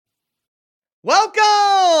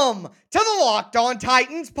Welcome to the Locked On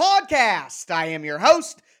Titans podcast. I am your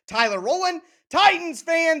host, Tyler Rowland. Titans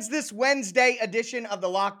fans, this Wednesday edition of the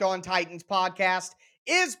Locked On Titans podcast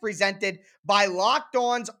is presented by Locked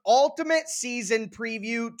On's Ultimate Season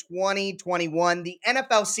Preview 2021. The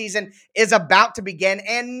NFL season is about to begin,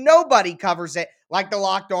 and nobody covers it like the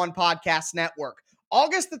Locked On Podcast Network.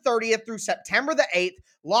 August the 30th through September the 8th,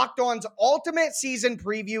 Locked On's Ultimate Season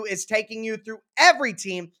Preview is taking you through every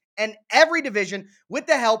team and every division with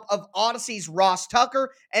the help of Odyssey's Ross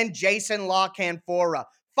Tucker and Jason La Canfora.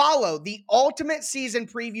 Follow the Ultimate Season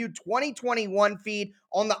Preview 2021 feed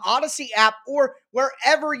on the Odyssey app or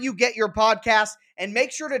wherever you get your podcasts, and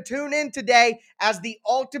make sure to tune in today as the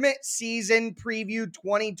Ultimate Season Preview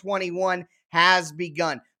 2021 has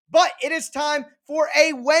begun. But it is time for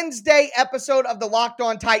a Wednesday episode of the Locked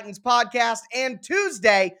On Titans podcast, and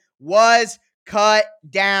Tuesday was cut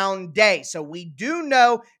down day. So we do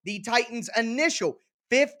know the Titans' initial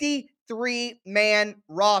 53-man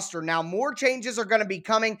roster. Now, more changes are going to be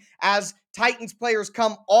coming as Titans players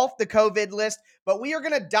come off the COVID list, but we are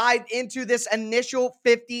going to dive into this initial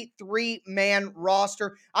 53-man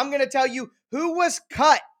roster. I'm going to tell you who was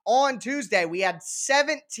cut on Tuesday. We had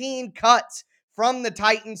 17 cuts from the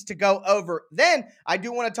Titans to go over. Then I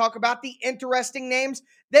do want to talk about the interesting names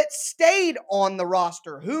that stayed on the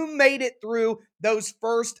roster, who made it through those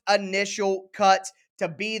first initial cuts to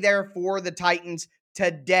be there for the Titans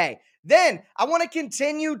today. Then I want to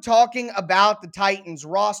continue talking about the Titans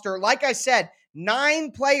roster. Like I said,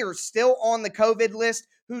 9 players still on the COVID list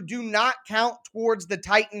who do not count towards the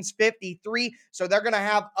Titans 53. So they're going to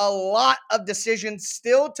have a lot of decisions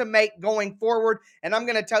still to make going forward. And I'm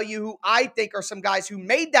going to tell you who I think are some guys who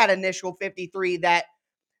made that initial 53 that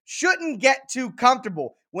shouldn't get too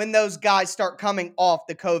comfortable when those guys start coming off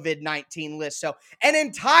the COVID-19 list. So an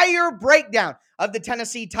entire breakdown of the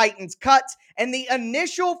Tennessee Titans cuts and the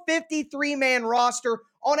initial 53-man roster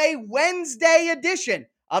on a Wednesday edition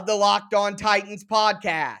of the Locked On Titans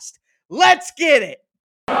podcast. Let's get it.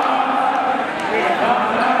 You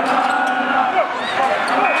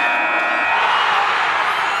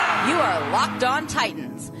are Locked On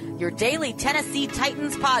Titans, your daily Tennessee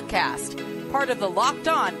Titans podcast. Part of the Locked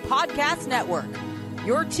On Podcast Network,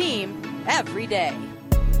 your team every day.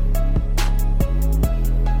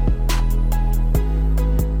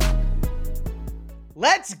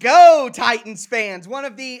 Let's go, Titans fans. One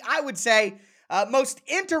of the, I would say, most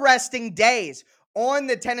interesting days on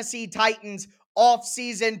the Tennessee Titans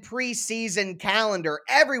off-season, preseason calendar.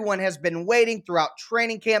 Everyone has been waiting throughout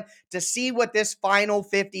training camp to see what this final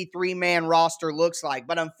 53-man roster looks like.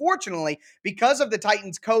 But unfortunately, because of the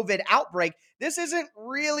Titans' COVID outbreak, this isn't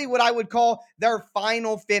really what I would call their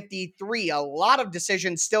final 53. A lot of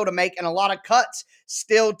decisions still to make and a lot of cuts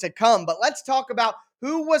still to come. But let's talk about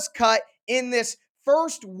who was cut in this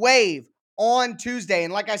first wave on Tuesday.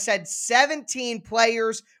 And like I said, 17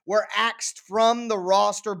 players were axed from the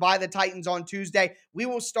roster by the Titans on Tuesday. We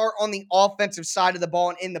will start on the offensive side of the ball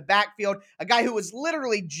and in the backfield. A guy who was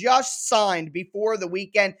literally just signed before the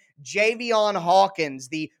weekend, Javion Hawkins,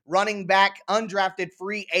 the running back, undrafted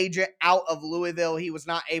free agent out of Louisville. He was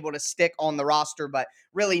not able to stick on the roster, but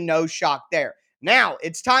really no shock there. Now,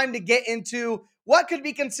 it's time to get into what could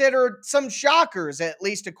be considered some shockers, at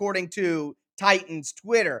least according to Titans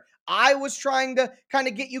Twitter. I was trying to kind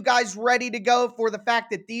of get you guys ready to go for the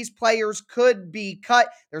fact that these players could be cut.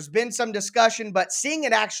 There's been some discussion, but seeing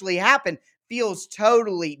it actually happen feels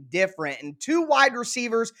totally different. And 2 wide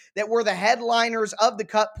receivers that were the headliners of the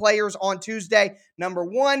cut players on Tuesday. Number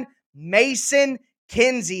 1, Mason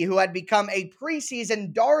Kinsey, who had become a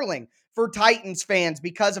preseason darling for Titans fans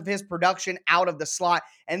because of his production out of the slot.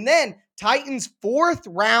 And then Titans' 4th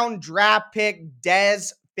round draft pick,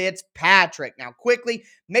 Dez Fitzpatrick. Now, quickly,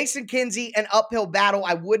 Mason Kinsey, an uphill battle.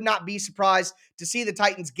 I would not be surprised to see the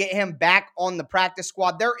Titans get him back on the practice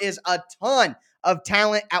squad. There is a ton of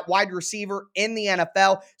talent at wide receiver in the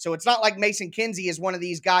NFL, so it's not like Mason Kinsey is one of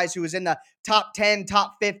these guys who is in the top 10,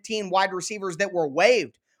 top 15 wide receivers that were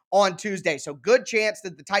waived on Tuesday. So good chance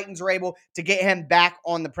that the Titans are able to get him back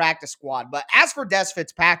on the practice squad. But as for Dez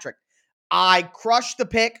Fitzpatrick, I crushed the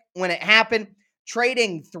pick when it happened.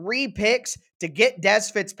 Trading 3 picks to get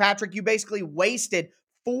Dez Fitzpatrick, you basically wasted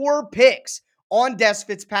 4 picks on Dez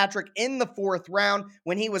Fitzpatrick in the 4th round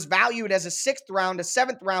when he was valued as a 6th round, a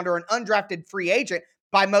 7th rounder, an undrafted free agent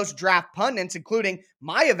by most draft pundits, including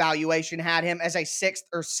my evaluation had him as a 6th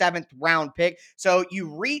or 7th round pick. So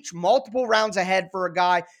you reach multiple rounds ahead for a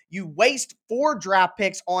guy, you waste 4 draft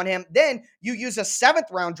picks on him, then you use a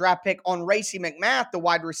 7th round draft pick on Racey McMath, the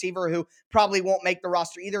wide receiver who probably won't make the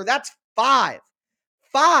roster either. That's 5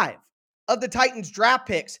 of the Titans draft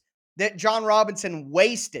picks that Jon Robinson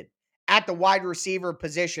wasted at the wide receiver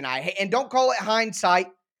position. And don't call it hindsight.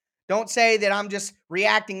 Don't say that I'm just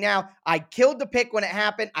reacting now. I killed the pick when it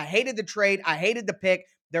happened. I hated the trade. I hated the pick.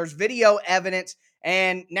 There's video evidence.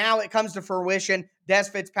 And now it comes to fruition. Dez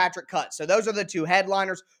Fitzpatrick cut. So those are the two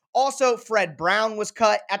headliners. Also, Fred Brown was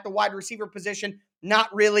cut at the wide receiver position.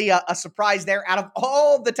 Not really a surprise there. Out of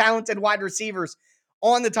all the talented wide receivers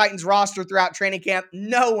on the Titans roster throughout training camp,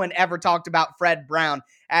 no one ever talked about Fred Brown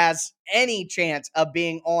as any chance of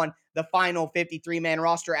being on the final 53-man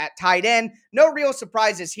roster at tight end. No real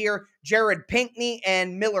surprises here. Jared Pinkney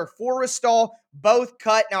and Miller Forristall both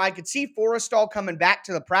cut. Now, I could see Forristall coming back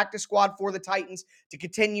to the practice squad for the Titans to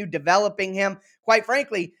continue developing him. Quite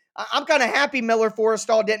frankly, I'm kind of happy Miller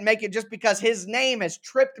Forristall didn't make it just because his name has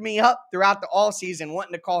tripped me up throughout the all season,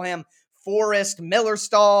 wanting to call him Forrest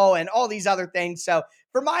Millerstall and all these other things. So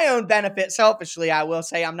for my own benefit, selfishly, I will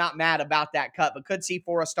say I'm not mad about that cut, but could see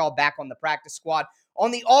Forristall back on the practice squad.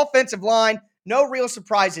 On the offensive line, no real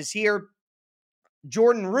surprises here.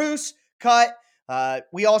 Jordan Roos cut.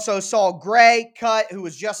 We also saw Gray cut, who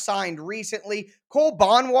was just signed recently. Cole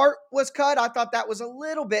Bonwart was cut. I thought that was a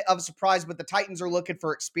little bit of a surprise, but the Titans are looking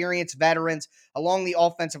for experienced veterans along the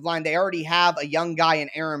offensive line. They already have a young guy in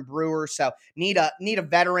Aaron Brewer, so need a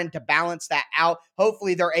veteran to balance that out.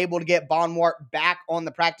 Hopefully they're able to get Bonwart back on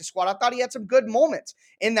the practice squad. I thought he had some good moments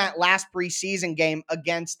in that last preseason game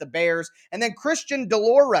against the Bears. And then Christian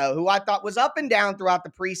DeLauro, who I thought was up and down throughout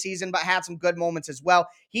the preseason, but had some good moments as well.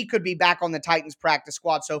 He could be back on the Titans practice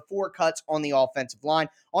squad, so 4 cuts on the offensive line.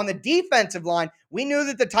 On the defensive line, we knew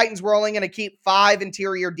that the Titans were only going to keep 5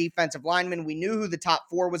 interior defensive linemen. We knew who the top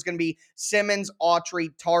 4 was going to be: Simmons, Autry,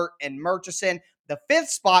 Tart, and Murchison. The 5th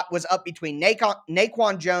spot was up between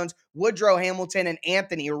Naquan Jones, Woodrow Hamilton, and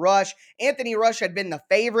Anthony Rush. Anthony Rush had been the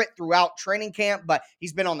favorite throughout training camp, but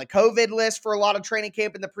he's been on the COVID list for a lot of training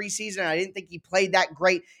camp in the preseason. I didn't think he played that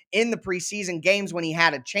great in the preseason games when he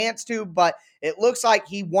had a chance to, but it looks like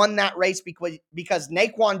he won that race because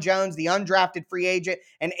Naquan Jones, the undrafted free agent,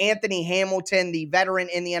 and Anthony Hamilton, the veteran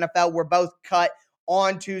in the NFL, were both cut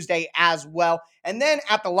on Tuesday as well. And then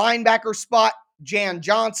at the linebacker spot, Jan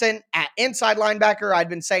Johnson at inside linebacker. I'd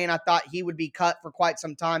been saying I thought he would be cut for quite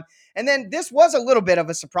some time. And then this was a little bit of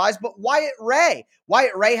a surprise, but Wyatt Ray.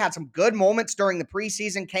 Wyatt Ray had some good moments during the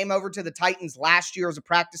preseason, came over to the Titans last year as a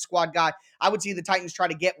practice squad guy. I would see the Titans try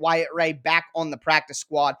to get Wyatt Ray back on the practice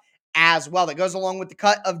squad as well. That goes along with the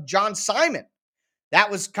cut of John Simon. That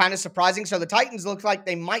was kind of surprising. So the Titans look like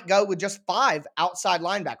they might go with just 5 outside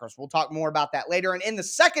linebackers. We'll talk more about that later. And in the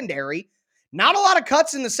secondary, not a lot of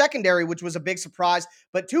cuts in the secondary, which was a big surprise,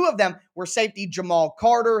 but 2 of them were safety Jamal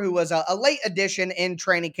Carter, who was a late addition in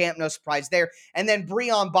training camp, no surprise there, and then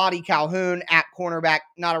Breon Body Calhoun at cornerback,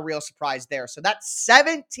 not a real surprise there. So that's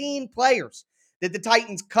 17 players that the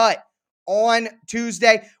Titans cut on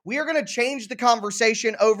Tuesday. We are going to change the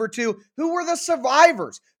conversation over to who were the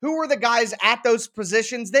survivors, who were the guys at those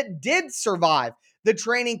positions that did survive the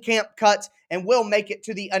training camp cuts and will make it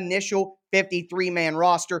to the initial 53-man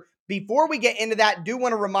roster. Before we get into that, I do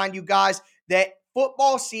want to remind you guys that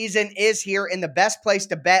football season is here, and the best place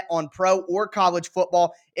to bet on pro or college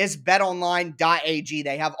football is betonline.ag.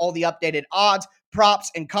 They have all the updated odds, props,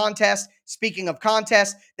 and contests. Speaking of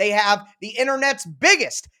contests, they have the internet's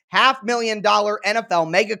biggest $500,000 NFL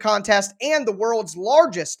mega contest and the world's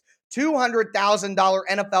largest $200,000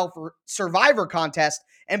 NFL for Survivor contest,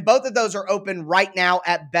 and both of those are open right now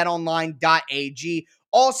at betonline.ag.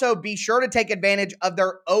 Also, be sure to take advantage of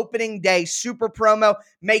their opening day super promo.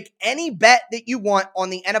 Make any bet that you want on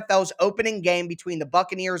the NFL's opening game between the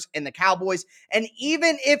Buccaneers and the Cowboys. And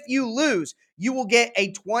even if you lose, you will get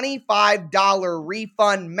a $25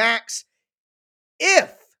 refund max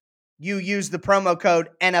if you use the promo code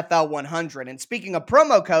NFL100. And speaking of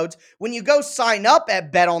promo codes, when you go sign up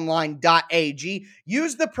at betonline.ag,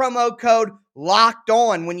 use the promo code Locked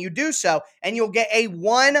On when you do so, and you'll get a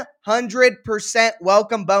 100%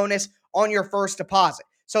 welcome bonus on your first deposit.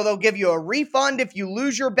 So they'll give you a refund if you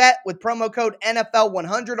lose your bet with promo code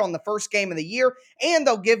NFL100 on the first game of the year, and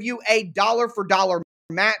they'll give you a dollar-for-dollar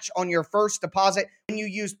match on your first deposit when you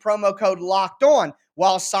use promo code Locked On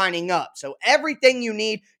while signing up. So everything you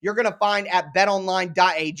need, you're going to find at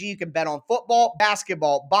betonline.ag. You can bet on football,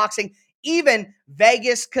 basketball, boxing, even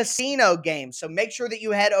Vegas casino games. So make sure that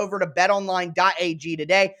you head over to betonline.ag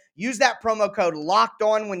today. Use that promo code Locked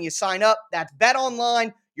On when you sign up. That's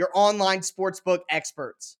BetOnline, your online sportsbook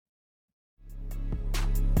experts.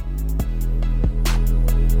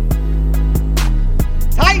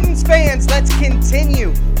 Titans fans, let's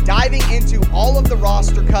continue diving into all of the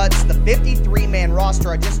roster cuts, the 53-man roster.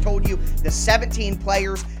 I just told you the 17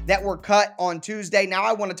 players that were cut on Tuesday. Now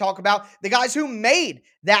I want to talk about the guys who made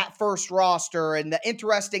that first roster and the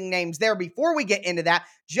interesting names there. Before we get into that,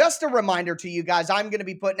 just a reminder to you guys, I'm going to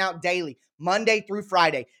be putting out daily, Monday through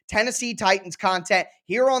Friday, Tennessee Titans content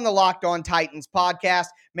here on the Locked On Titans podcast.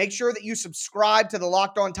 Make sure that you subscribe to the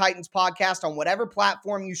Locked On Titans podcast on whatever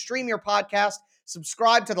platform you stream your podcast.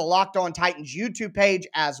 Subscribe to the Locked On Titans YouTube page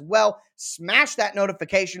as well. Smash that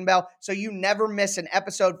notification bell so you never miss an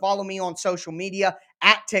episode. Follow me on social media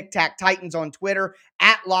at Tic Tac Titans on Twitter,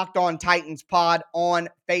 at Locked On Titans Pod on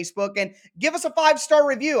Facebook, and give us a 5-star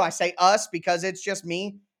review. I say us because it's just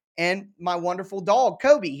me and my wonderful dog,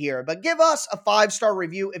 Kobe, here. But give us a 5-star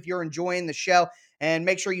review if you're enjoying the show, and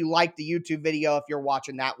make sure you like the YouTube video if you're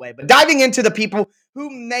watching that way. But diving into the people who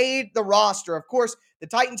made the roster, of course, the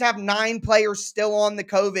Titans have 9 players still on the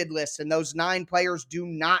COVID list, and those 9 players do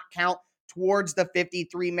not count towards the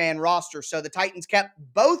 53-man roster. So the Titans kept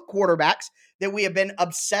both quarterbacks that we have been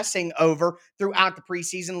obsessing over throughout the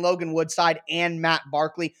preseason, Logan Woodside and Matt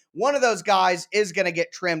Barkley. One of those guys is going to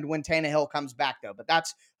get trimmed when Tannehill comes back, though, but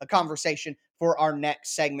that's a conversation for our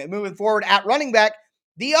next segment. Moving forward at running back,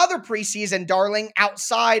 the other preseason darling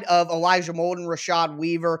outside of Elijah Molden, Rashad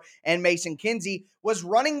Weaver, and Mason Kinsey was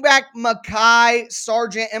running back Mekhi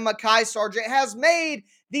Sargent, and Mekhi Sargent has made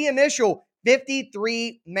the initial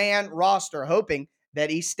 53-man roster, hoping that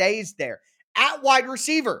he stays there. At wide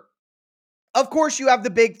receiver, of course, you have the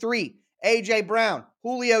big three, A.J. Brown,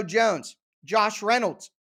 Julio Jones, Josh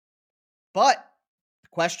Reynolds. But the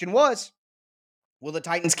question was, will the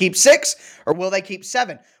Titans keep 6 or will they keep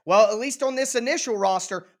 7? Well, at least on this initial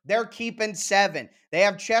roster, they're keeping 7. They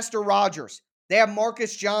have Chester Rogers. They have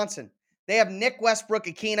Marcus Johnson. They have Nick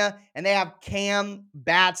Westbrook-Ikhine, and they have Cam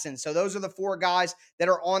Batson. So those are the 4 guys that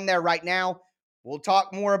are on there right now. We'll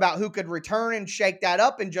talk more about who could return and shake that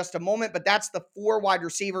up in just a moment, but that's the 4 wide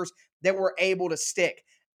receivers that were able to stick.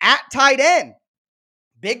 At tight end,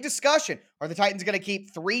 big discussion. Are the Titans going to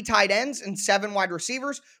keep 3 tight ends and 7 wide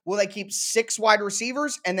receivers? Will they keep 6 wide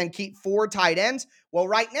receivers and then keep 4 tight ends? Well,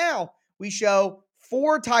 right now, we show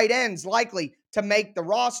 4 tight ends likely to make the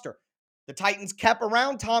roster. The Titans kept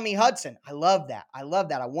around Tommy Hudson. I love that. I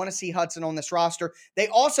want to see Hudson on this roster. They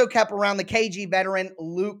also kept around the KG veteran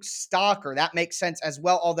Luke Stalker. That makes sense as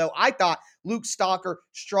well, although I thought Luke Stalker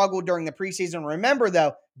struggled during the preseason. Remember,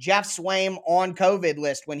 though, Jeff Swaim on COVID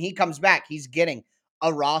list. When he comes back, he's getting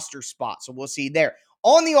a roster spot, so we'll see there.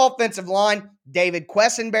 On the offensive line, David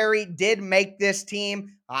Quessenberry did make this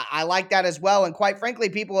team. I like that as well, and quite frankly,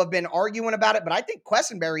 people have been arguing about it, but I think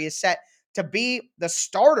Quessenberry is set to be the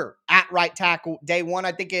starter at right tackle day one.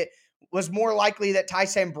 I think it was more likely that Ty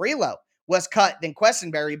Sambrailo was cut than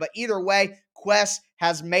Quessenberry, but either way, Quest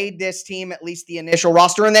has made this team at least the initial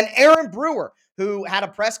roster. And then Aaron Brewer, who had a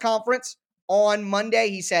press conference on Monday,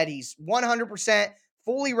 he said he's 100%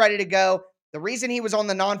 fully ready to go. The reason he was on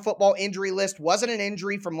the non-football injury list wasn't an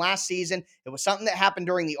injury from last season. It was something that happened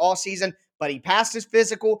during the offseason, but he passed his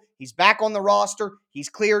physical. He's back on the roster. He's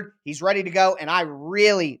cleared. He's ready to go, and I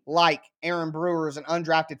really like Aaron Brewer as an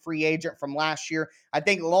undrafted free agent from last year. I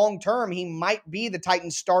think long-term he might be the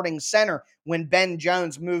Titans starting center when Ben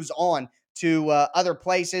Jones moves on to other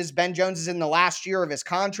places. Ben Jones is in the last year of his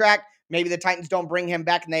contract. Maybe the Titans don't bring him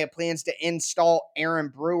back, and they have plans to install Aaron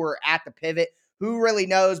Brewer at the pivot. Who really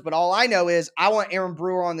knows? But all I know is I want Aaron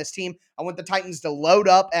Brewer on this team. I want the Titans to load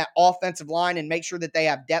up at offensive line and make sure that they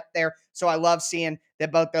have depth there. So I love seeing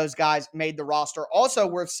that both those guys made the roster. Also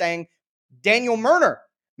worth saying, Daniel Murner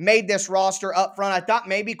made this roster up front. I thought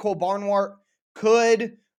maybe Cole Barnwart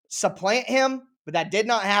could supplant him, but that did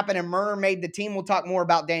not happen, and Murner made the team. We'll talk more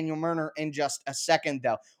about Daniel Murner in just a second,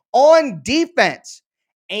 though. On defense,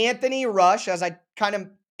 Anthony Rush, as I kind of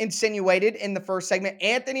insinuated in the first segment,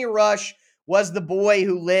 Anthony Rush was the boy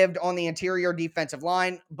who lived on the interior defensive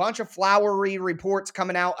line. Bunch of flowery reports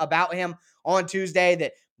coming out about him on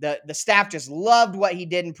Tuesday that the staff just loved what he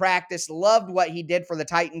did in practice, loved what he did for the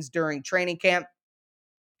Titans during training camp.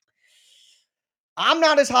 I'm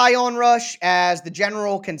not as high on Rush as the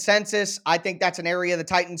general consensus. I think that's an area the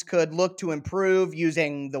Titans could look to improve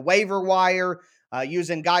using the waiver wire,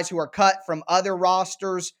 using guys who are cut from other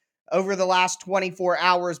rosters over the last 24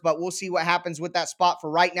 hours, but we'll see what happens with that spot. For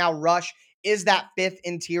right now, Rush is that 5th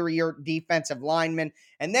interior defensive lineman.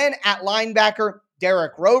 And then at linebacker,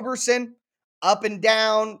 Derek Roberson, up and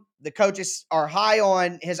down. The coaches are high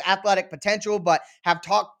on his athletic potential, but have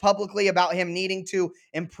talked publicly about him needing to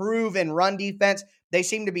improve in run defense. They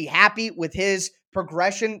seem to be happy with his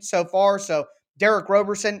progression so far. So Derek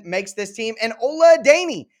Roberson makes this team, and Ola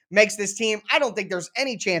Adeniyi makes this team. I don't think there's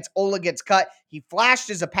any chance Ola gets cut. He flashed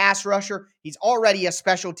as a pass rusher. He's already a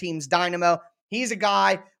special teams dynamo. He's a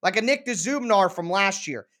guy like a Nick Dzubnar from last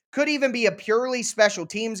year. Could even be a purely special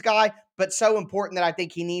teams guy, but so important that I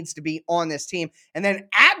think he needs to be on this team. And then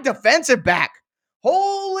at defensive back,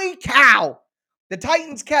 holy cow, the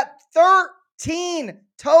Titans kept 13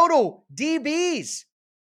 total DBs.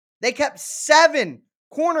 They kept 7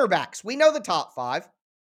 cornerbacks. We know the top 5.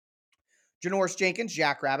 Janoris Jenkins,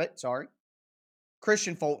 Jackrabbit,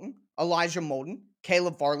 Christian Fulton, Elijah Molden,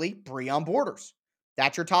 Caleb Farley, Breon Borders.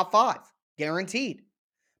 That's your top 5, guaranteed.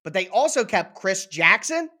 But they also kept Chris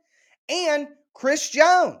Jackson and Chris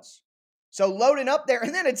Jones. So loading up there.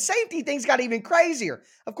 And then at safety, things got even crazier.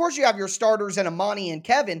 Of course, you have your starters in Amani and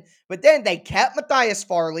Kevin, but then they kept Matthias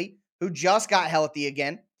Farley, who just got healthy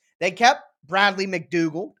again. They kept Bradley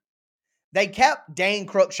McDougald. They kept Dane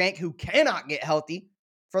Cruikshank, who cannot get healthy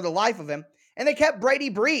for the life of him. And they kept Brady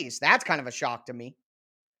Breeze. That's kind of a shock to me.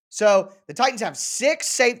 So the Titans have 6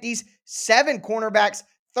 safeties, 7 cornerbacks,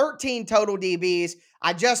 13 total DBs.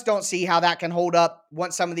 I just don't see how that can hold up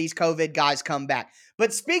once some of these COVID guys come back.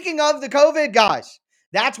 But speaking of the COVID guys,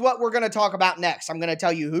 that's what we're going to talk about next. I'm going to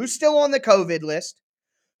tell you who's still on the COVID list,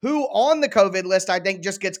 who on the COVID list I think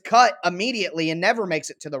just gets cut immediately and never makes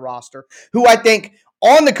it to the roster, who I think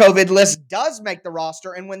on the COVID list does make the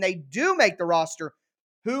roster, and when they do make the roster,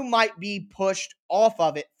 who might be pushed off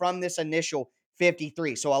of it from this initial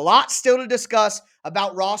 53. So a lot still to discuss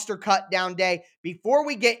about roster cut down day. Before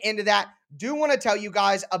we get into that, do want to tell you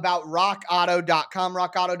guys about rockauto.com.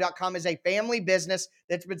 Rockauto.com is a family business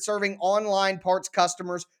that's been serving online parts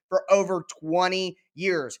customers for over 20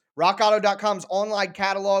 years. RockAuto.com's online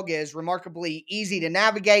catalog is remarkably easy to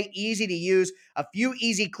navigate, easy to use. A few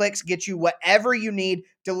easy clicks get you whatever you need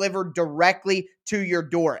delivered directly to your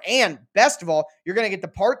door. And best of all, you're going to get the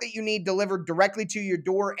part that you need delivered directly to your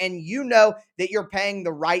door, and you know that you're paying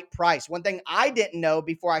the right price. One thing I didn't know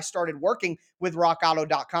before I started working with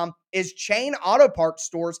RockAuto.com is chain auto parts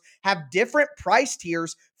stores have different price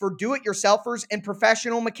tiers for do-it-yourselfers and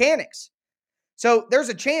professional mechanics. So there's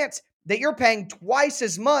a chance that you're paying twice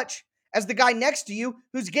as much as the guy next to you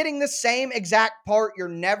who's getting the same exact part. You're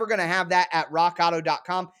never going to have that at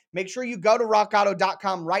rockauto.com. Make sure you go to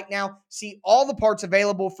rockauto.com right now, see all the parts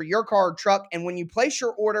available for your car or truck, and when you place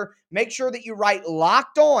your order, make sure that you write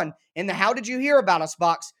 "Locked On" in the "How did you hear about us"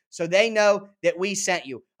 box so they know that we sent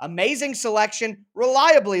you. Amazing selection,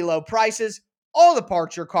 reliably low prices, all the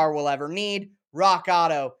parts your car will ever need.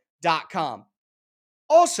 rockauto.com.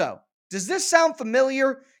 Also, does this sound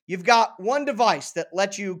familiar? You've got one device that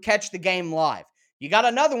lets you catch the game live. You got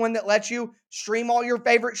another one that lets you stream all your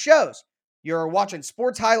favorite shows. You're watching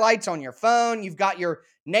sports highlights on your phone. You've got your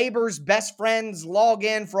neighbors, best friends log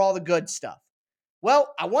in for all the good stuff.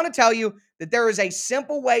 Well, I want to tell you that there is a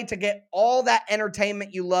simple way to get all that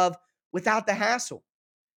entertainment you love without the hassle.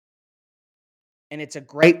 And it's a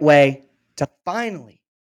great way to finally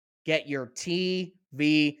get your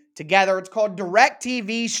TV together. It's called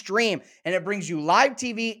DirecTV Stream, and it brings you live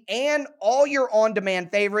TV and all your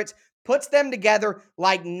on-demand favorites, puts them together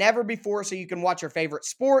like never before so you can watch your favorite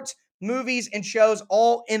sports, movies, and shows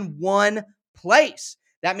all in one place.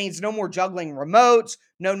 That means no more juggling remotes,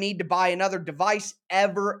 no need to buy another device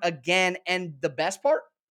ever again. And the best part,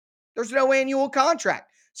 there's no annual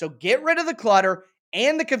contract. So get rid of the clutter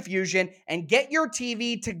and the confusion and get your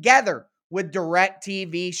TV together with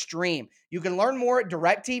DirecTV Stream. You can learn more at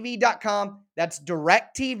directtv.com. That's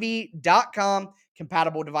directtv.com.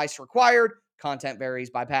 Compatible device required. Content varies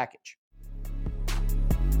by package.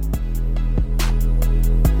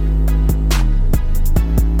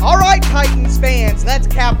 All right, Titans fans, let's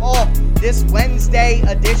cap off this Wednesday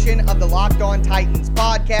edition of the Locked On Titans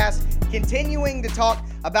podcast, continuing to talk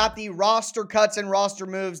about the roster cuts and roster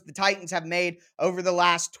moves the Titans have made over the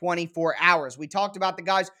last 24 hours. We talked about the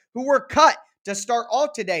guys who were cut to start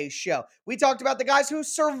off today's show. We talked about the guys who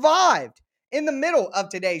survived in the middle of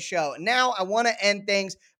today's show. Now I want to end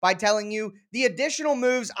things by telling you the additional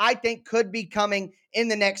moves I think could be coming in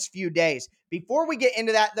the next few days. Before we get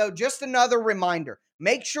into that, though, just another reminder.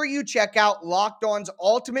 Make sure you check out Locked On's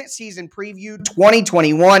Ultimate Season Preview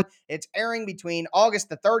 2021. It's airing between August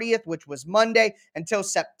the 30th, which was Monday, until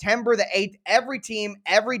September the 8th. Every team,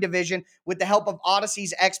 every division, with the help of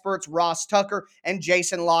Odyssey's experts Ross Tucker and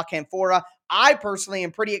Jason La Canfora. I personally am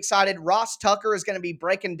pretty excited. Ross Tucker is going to be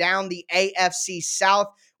breaking down the AFC South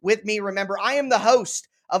with me. Remember, I am the host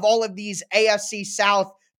of all of these AFC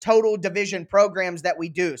South total division programs that we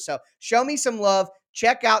do. So show me some love.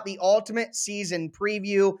 Check out the Ultimate Season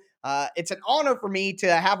Preview. it's an honor for me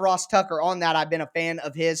to have Ross Tucker on that. I've been a fan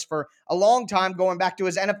of his for a long time, going back to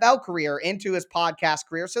his NFL career, into his podcast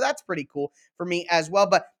career. So that's pretty cool for me as well.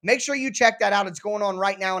 But make sure you check that out. It's going on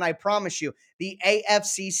right now. And I promise you, the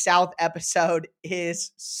AFC South episode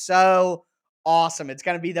is so awesome. It's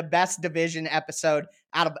going to be the best division episode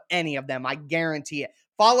out of any of them. I guarantee it.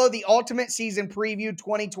 Follow the Ultimate Season Preview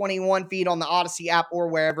 2021 feed on the Odyssey app or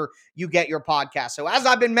wherever you get your podcast. So as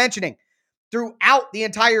I've been mentioning throughout the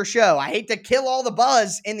entire show, I hate to kill all the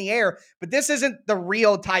buzz in the air, but this isn't the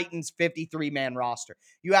real Titans 53-man roster.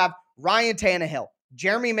 You have Ryan Tannehill,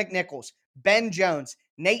 Jeremy McNichols, Ben Jones,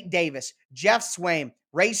 Nate Davis, Jeff Swaim,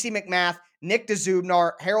 Racey McMath, Nick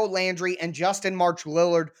DeZubnar, Harold Landry, and Justin March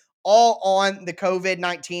Lillard, all on the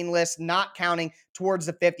COVID-19 list, not counting towards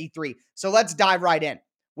the 53. So let's dive right in.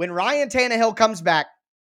 When Ryan Tannehill comes back,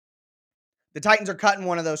 the Titans are cutting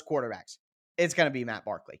one of those quarterbacks. It's going to be Matt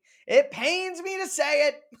Barkley. It pains me to say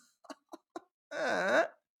it,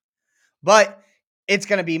 but it's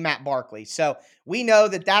going to be Matt Barkley. So we know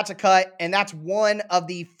that that's a cut, and that's one of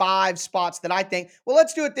the 5 spots that I think, well,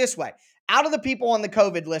 let's do it this way. Out of the people on the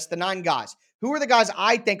COVID list, the 9 guys, who are the guys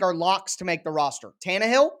I think are locks to make the roster?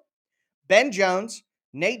 Tannehill, Ben Jones,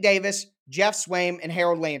 Nate Davis, Jeff Swaim, and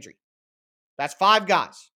Harold Landry. That's 5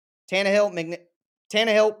 guys.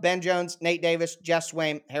 Tannehill, Ben Jones, Nate Davis, Jeff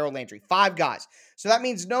Swaim, Harold Landry. 5 guys. So that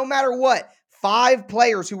means no matter what, 5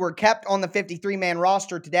 players who were kept on the 53-man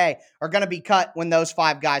roster today are going to be cut when those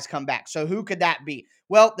 5 guys come back. So who could that be?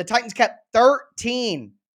 Well, the Titans kept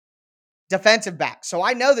 13 defensive backs. So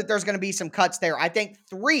I know that there's going to be some cuts there. I think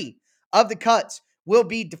 3 of the cuts will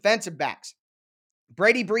be defensive backs.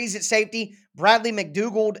 Brady Breeze at safety, Bradley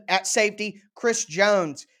McDougald at safety, Chris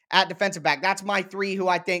Jones at defensive back. That's my 3 who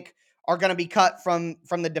I think are going to be cut from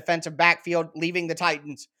the defensive backfield, leaving the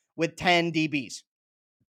Titans with 10 DBs.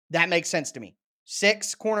 That makes sense to me.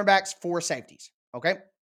 6 cornerbacks, 4 safeties. Okay?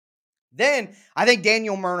 Then I think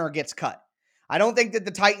Daniel Murner gets cut. I don't think that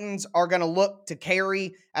the Titans are going to look to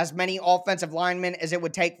carry as many offensive linemen as it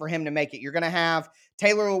would take for him to make it. You're going to have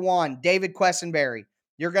Taylor Lewan, David Quessenberry.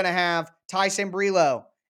 You're going to have Tyson Brilo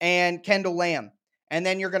and Kendall Lamb. And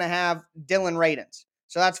then you're going to have Dylan Radins.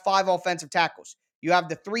 So that's 5 offensive tackles. You have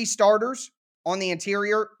the 3 starters on the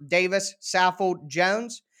interior, Davis, Saffold,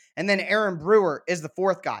 Jones. And then Aaron Brewer is the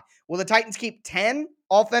 4th guy. Will the Titans keep 10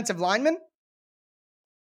 offensive linemen?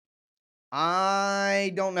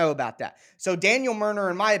 I don't know about that. So Daniel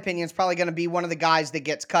Murner, in my opinion, is probably going to be one of the guys that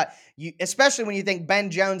gets cut, especially when you think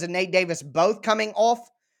Ben Jones and Nate Davis both coming off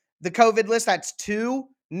the COVID list. That's 2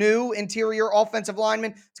 new interior offensive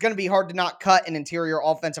linemen. It's going to be hard to not cut an interior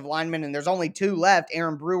offensive lineman, and there's only 2 left,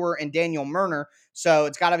 Aaron Brewer and Daniel Murner. So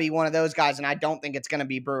it's got to be one of those guys, and I don't think it's going to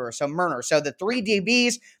be Brewer. So Murner. So the 3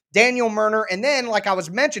 DBs, Daniel Murner, and then, like I was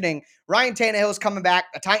mentioning, Ryan Tannehill is coming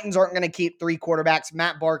back. The Titans aren't going to keep 3 quarterbacks.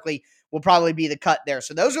 Matt Barkley will probably be the cut there.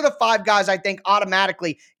 So those are the 5 guys I think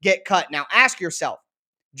automatically get cut. Now ask yourself,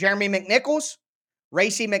 Jeremy McNichols,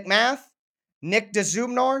 Racey McMath, Nick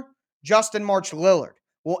DeZubnar, Justin March Lillard.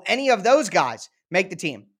 Will any of those guys make the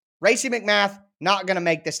team? Racey McMath, not going to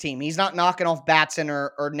make this team. He's not knocking off Batson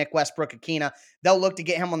or Nick Westbrook-Akina. They'll look to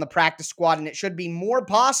get him on the practice squad, and it should be more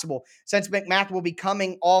possible since McMath will be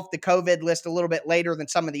coming off the COVID list a little bit later than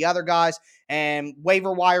some of the other guys, and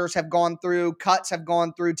waiver wires have gone through, cuts have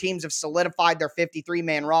gone through, teams have solidified their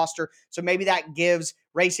 53-man roster, so maybe that gives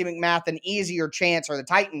Racey McMath an easier chance, or the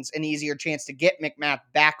Titans an easier chance to get McMath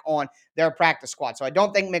back on their practice squad. So I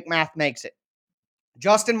don't think McMath makes it.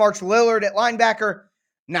 Justin March Lillard at linebacker,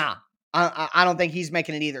 nah. I don't think he's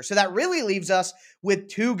making it either. So that really leaves us with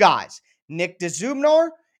 2 guys, Nick DeZubnar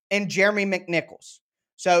and Jeremy McNichols.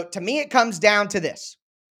 So to me, it comes down to this.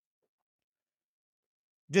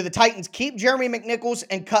 Do the Titans keep Jeremy McNichols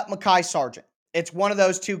and cut Mekhi Sargent? It's one of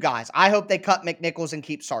those 2 guys. I hope they cut McNichols and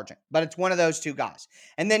keep Sargent, but it's one of those 2 guys.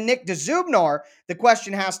 And then Nick DeZubnar, the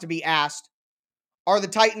question has to be asked, are the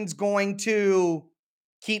Titans going to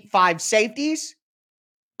keep 5 safeties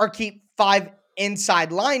or keep 5 inside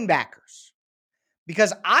linebackers?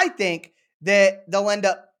 Because I think that they'll end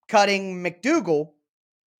up cutting McDougald,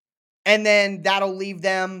 and then that'll leave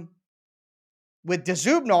them with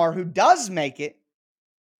DeZubnar, who does make it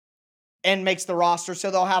and makes the roster, so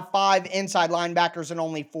they'll have 5 inside linebackers and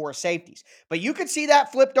only 4 safeties. But you could see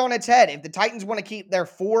that flipped on its head. If the Titans want to keep their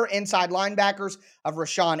 4 inside linebackers of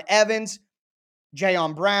Rashaan Evans,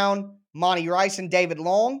 Jayon Brown, Monty Rice, and David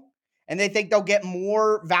Long, and they think they'll get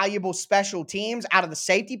more valuable special teams out of the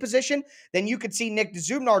safety position, then you could see Nick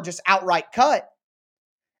DeZubnar just outright cut.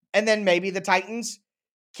 And then maybe the Titans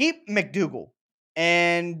keep McDougald.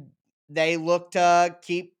 And they look to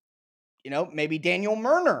keep, maybe Daniel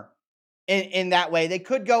Murner in that way. They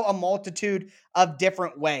could go a multitude of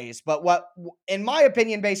different ways. But what, in my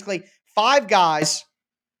opinion, basically 5 guys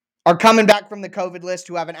are coming back from the COVID list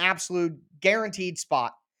who have an absolute guaranteed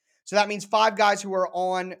spot. So that means 5 guys who are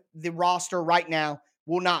on the roster right now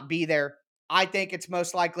will not be there. I think it's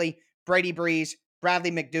most likely Brady Breeze,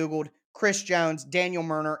 Bradley McDougald, Chris Jones, Daniel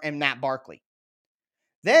Murner, and Matt Barkley.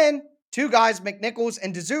 Then 2 guys, McNichols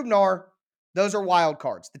and Dzubnar, those are wild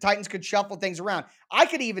cards. The Titans could shuffle things around. I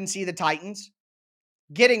could even see the Titans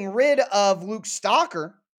getting rid of Luke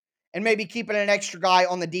Stalker and maybe keeping an extra guy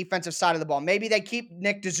on the defensive side of the ball. Maybe they keep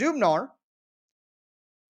Nick Dzubnar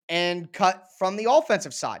and cut from the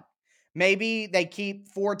offensive side. Maybe they keep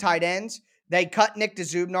 4 tight ends. They cut Nick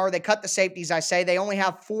Dzubnar. They cut the safeties, I say. They only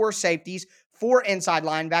have 4 safeties, 4 inside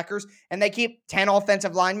linebackers, and they keep 10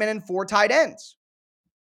 offensive linemen and 4 tight ends.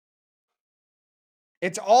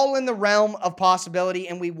 It's all in the realm of possibility,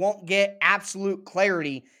 and we won't get absolute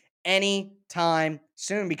clarity anytime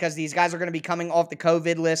soon because these guys are going to be coming off the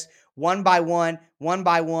COVID list one by one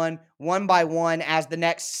as the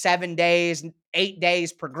next 7 days, 8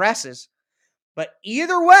 days progresses. But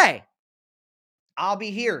either way, I'll be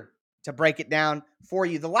here to break it down for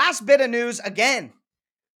you. The last bit of news, again,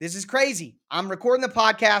 this is crazy. I'm recording the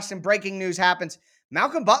podcast and breaking news happens.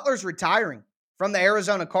 Malcolm Butler's retiring from the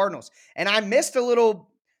Arizona Cardinals. And I missed a little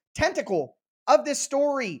tentacle of this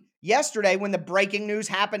story yesterday when the breaking news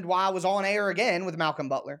happened while I was on air again with Malcolm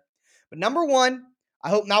Butler. But number one, I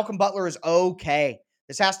hope Malcolm Butler is okay.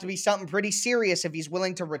 This has to be something pretty serious if he's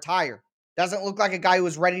willing to retire. Doesn't look like a guy who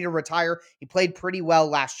was ready to retire. He played pretty well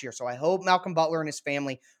last year. So I hope Malcolm Butler and his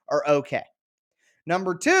family are okay.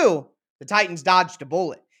 Number two, the Titans dodged a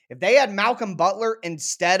bullet. If they had Malcolm Butler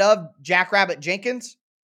instead of Jackrabbit Jenkins,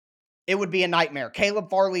 it would be a nightmare. Caleb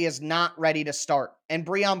Farley is not ready to start. And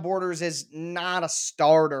Breon Borders is not a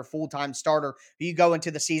starter, full-time starter, who you go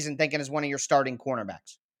into the season thinking is one of your starting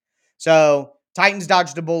cornerbacks. So Titans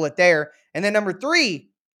dodged a bullet there. And then number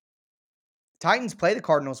three, Titans play the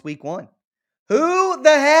Cardinals week 1. Who the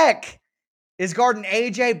heck is guarding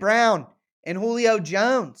A.J. Brown and Julio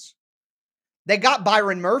Jones? They got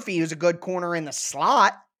Byron Murphy, who's a good corner in the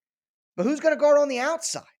slot. But who's going to guard on the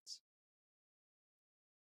outsides?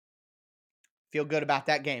 Feel good about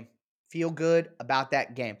that game.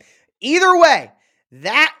 Either way,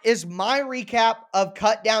 that is my recap of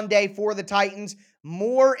cut down day for the Titans.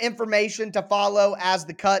 More information to follow as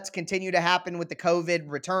the cuts continue to happen with the COVID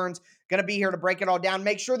returns. Going to be here to break it all down.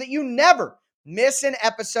 Make sure that you never miss an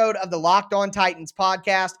episode of the Locked On Titans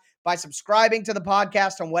podcast by subscribing to the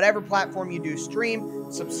podcast on whatever platform you do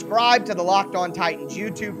stream. Subscribe to the Locked On Titans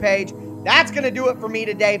YouTube page. That's going to do it for me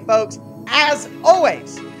today, folks. As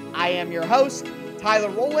always, I am your host, Tyler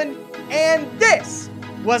Rowland, and this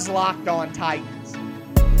was Locked On Titans.